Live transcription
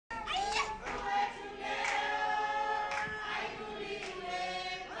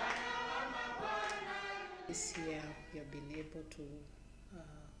to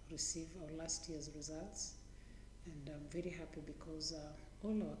receive our last year's results, and I'm very happy because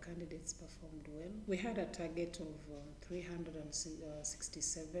all our candidates performed well. We had a target of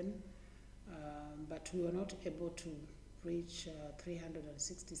 367, but we were not able to reach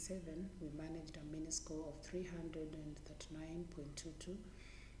 367. We managed a mini score of 339.22,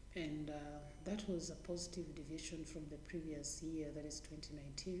 and that was a positive deviation from the previous year, that is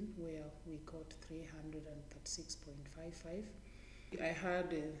 2019, where we got 336.55. I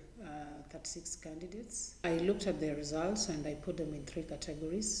had 36 candidates. I looked at their results and I put them in 3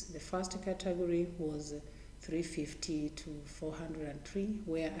 categories. The first category was 350 to 403,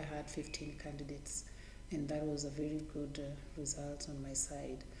 where I had 15 candidates, and that was a very good result on my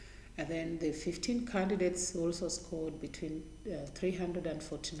side. And then the 15 candidates also scored between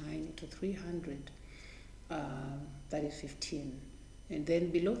 349 to 300, that is 15. And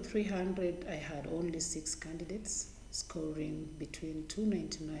then below 300, I had only 6 candidates scoring between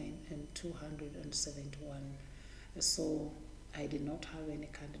 299 and 271. So I did not have any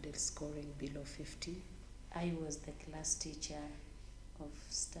candidates scoring below 50. I was the class teacher of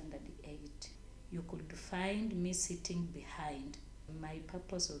Standard 8. You could find me sitting behind. My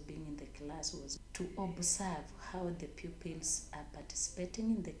purpose of being in the class was to observe how the pupils are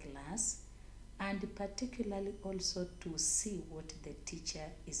participating in the class, and particularly also to see what the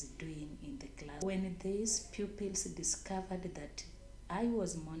teacher is doing in the class. When these pupils discovered that I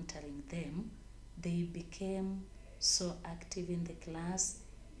was monitoring them, they became so active in the class.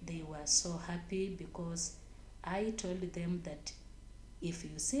 They were so happy because I told them that if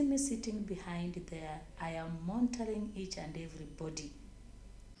you see me sitting behind there, I am monitoring each and everybody.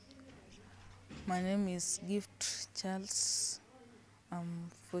 My name is Gift Charles.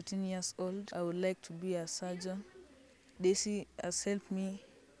 I'm 14 years old. I would like to be a surgeon. Daisy has helped me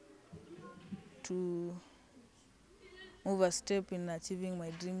to move a step in achieving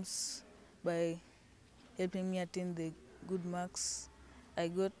my dreams by helping me attain the good marks. I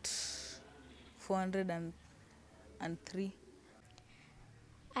got 403.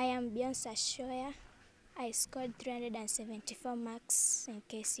 I am Beyonce Shoya. I scored 374 marks in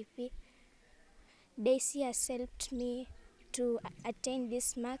KCPE. Daisy has helped me to attain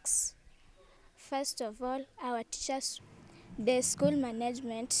these marks. First of all, our teachers, the school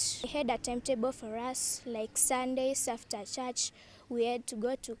management, had a timetable for us, like Sundays after church, we had to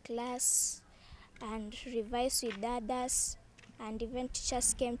go to class and revise with others, and even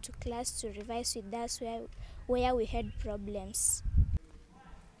teachers came to class to revise with us where we had problems.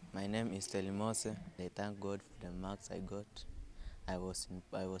 My name is Telimose. I thank God for the marks I got. I was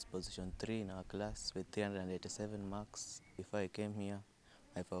position 3 in our class with 387 marks. Before I came here,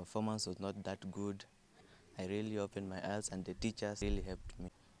 my performance was not that good. I really opened my eyes and the teachers really helped me.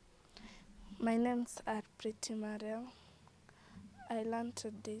 My name's Pretty Mariam. I learned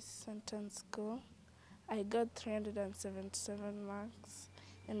at this sentence school. I got 377 marks,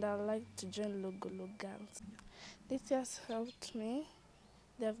 and I would like to join Lugulu Girls. This has helped me.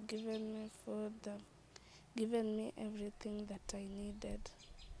 They've given me food, they've given me everything that I needed,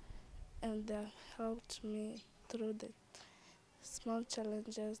 and they've helped me through the small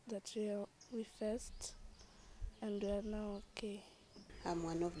challenges that we faced, and we are now okay. I'm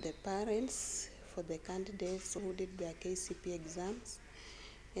one of the parents for the candidates who did their KCPE exams,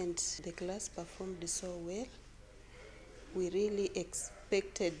 and the class performed so well. We really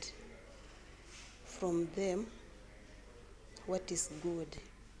expected from them what is good,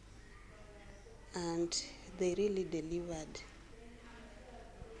 and they really delivered.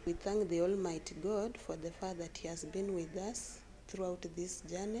 We thank the Almighty God for the fact that He has been with us throughout this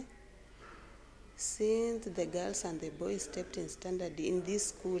journey. Since the girls and the boys stepped in standard in this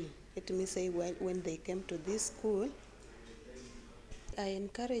school, let me say when they came to this school, I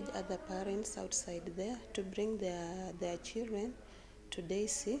encourage other parents outside there to bring their children to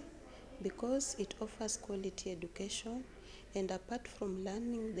Daisy, because it offers quality education, and apart from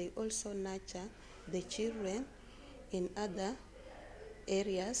learning, they also nurture the children in other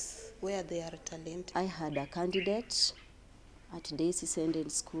areas where they are talented. I had a candidate at Daisy Sending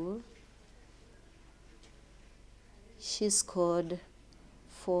School. She scored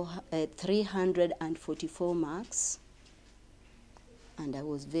 344 marks, and I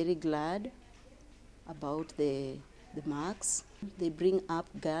was very glad about the marks. They bring up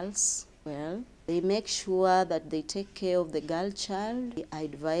girls well. They make sure that they take care of the girl child. I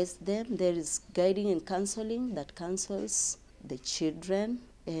advise them. There is guiding and counseling that counsels the children,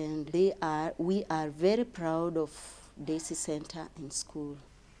 and we are very proud of Daisy Center in school.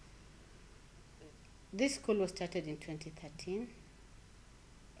 This school was started in 2013,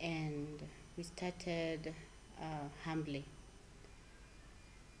 and we started humbly.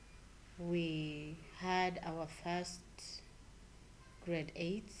 we had our first grade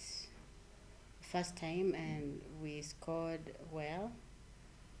 8 first time, and we scored well,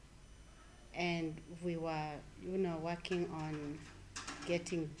 and we were working on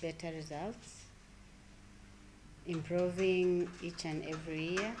getting better results, improving each and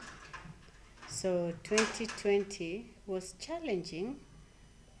every year. So 2020 was challenging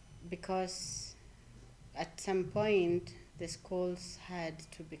because at some point the schools had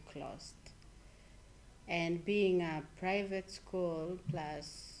to be closed. And being a private school,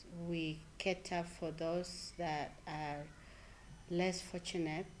 plus we cater for those that are less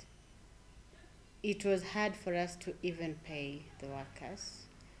fortunate, it was hard for us to even pay the workers,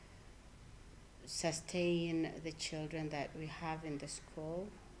 sustain the children that we have in the school.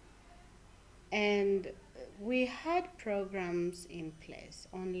 And we had programs in place,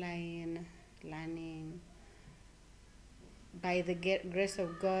 online learning. By the grace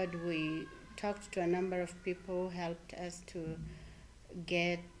of God, we talked to a number of people who helped us to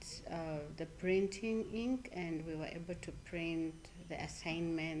get the printing ink, and we were able to print the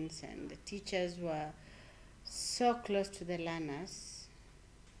assignments, and the teachers were so close to the learners,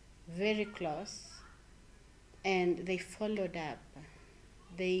 very close, and they followed up.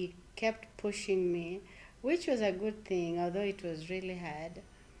 They kept pushing me, which was a good thing, although it was really hard.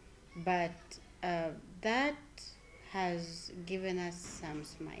 But that has given us some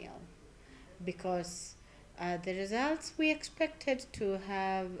smile, because the results, we expected to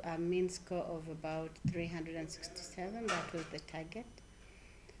have a mean score of about 367. That was the target.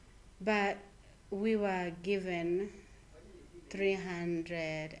 But we were given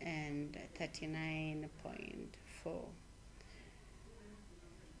 339.4.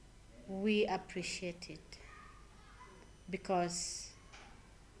 We appreciate it, because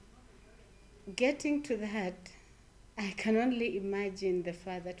getting to that, I can only imagine the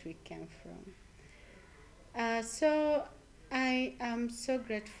far that we came from. So I am so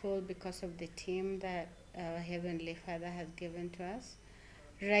grateful because of the team that our Heavenly Father has given to us,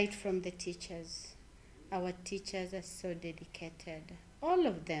 right from the teachers. Our teachers are so dedicated, all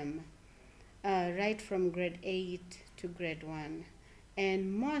of them, right from grade 8 to grade 1.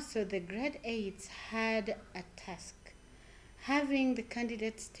 And more so, the grade 8s had a task, having the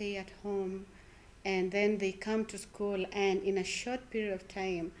candidates stay at home, and then they come to school, and in a short period of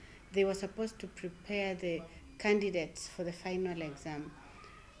time, they were supposed to prepare the candidates for the final exam.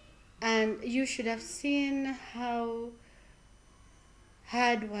 And you should have seen how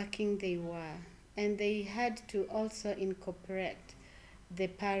hardworking they were. And they had to also incorporate the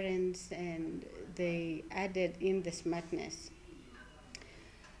parents, and they added in the smartness.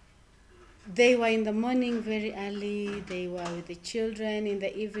 They were in the morning very early, they were with the children in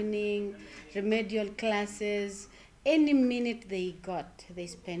the evening, remedial classes. Any minute they got, they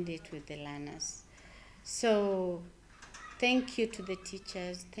spent it with the learners. So thank you to the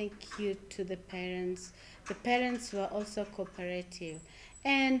teachers, thank you to the parents. The parents were also cooperative.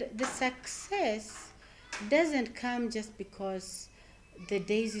 And the success doesn't come just because the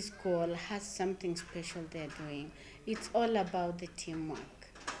Daisy School has something special they're doing. It's all about the teamwork.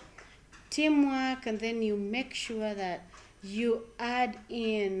 And then you make sure that you add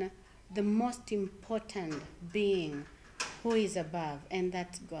in the most important being who is above, and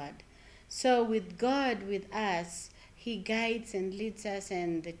that's God. So with God with us, He guides and leads us,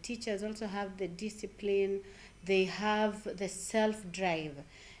 and the teachers also have the discipline, they have the self-drive,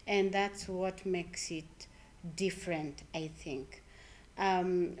 and that's what makes it different, I think.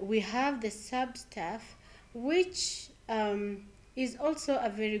 We have the sub-staff, which is also a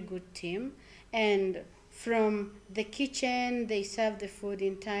very good team, and from the kitchen, they serve the food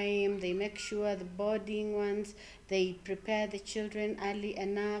in time, they make sure the boarding ones, they prepare the children early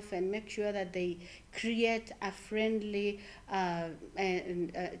enough and make sure that they create a friendly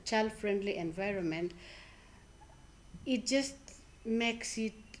and child-friendly environment. It just makes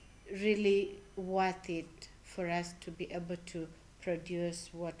it really worth it for us to be able to produce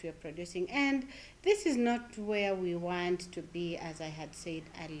what we are producing. And this is not where we want to be, as I had said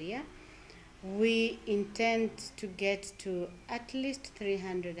earlier. We intend to get to at least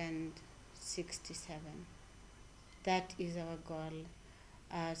 367. That is our goal.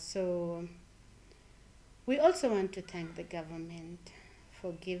 So we also want to thank the government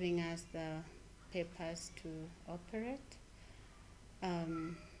for giving us the papers to operate,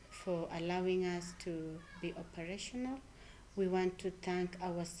 for allowing us to be operational. We want to thank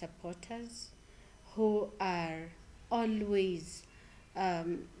our supporters who are always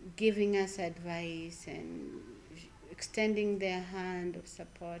giving us advice and extending their hand of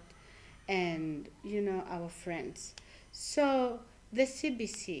support, and our friends. So The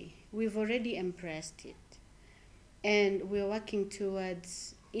CBC, we've already embraced it. And we're working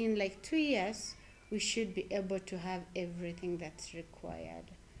towards, in like 2 years, we should be able to have everything that's required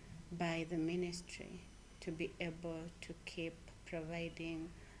by the ministry to be able to keep providing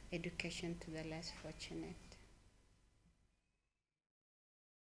education to the less fortunate.